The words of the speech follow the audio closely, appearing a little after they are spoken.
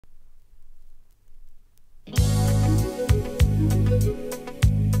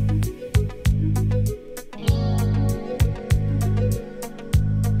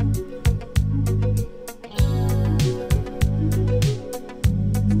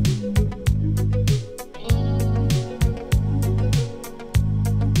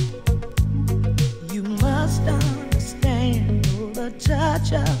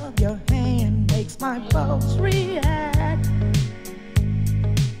my folks react.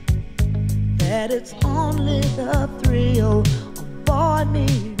 That it's only the thrill of boy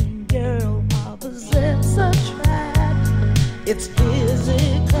meeting girl, opposites attract. It's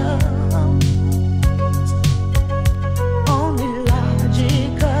physical, only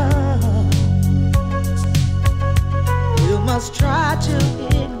logical. You must try to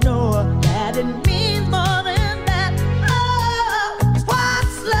ignore that it means more than that. Oh,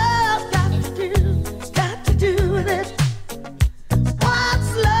 what's love got to do with it?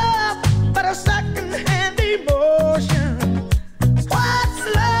 What's love but a second-hand emotion? What's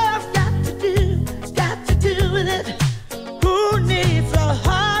love got to do with it? Who needs a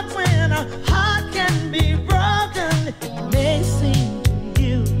heart when a heart can be broken? It may seem to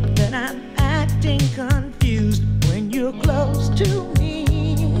you that I'm acting confused when you're close to me.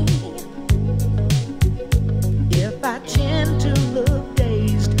 If I tend to look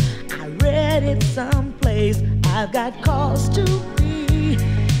dazed, I read it someplace. I've got cause to be.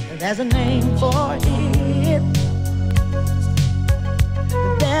 There's a name for it.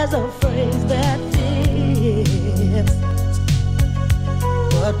 There's a phrase that fits.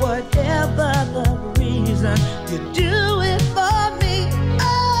 But whatever the reason, you do it for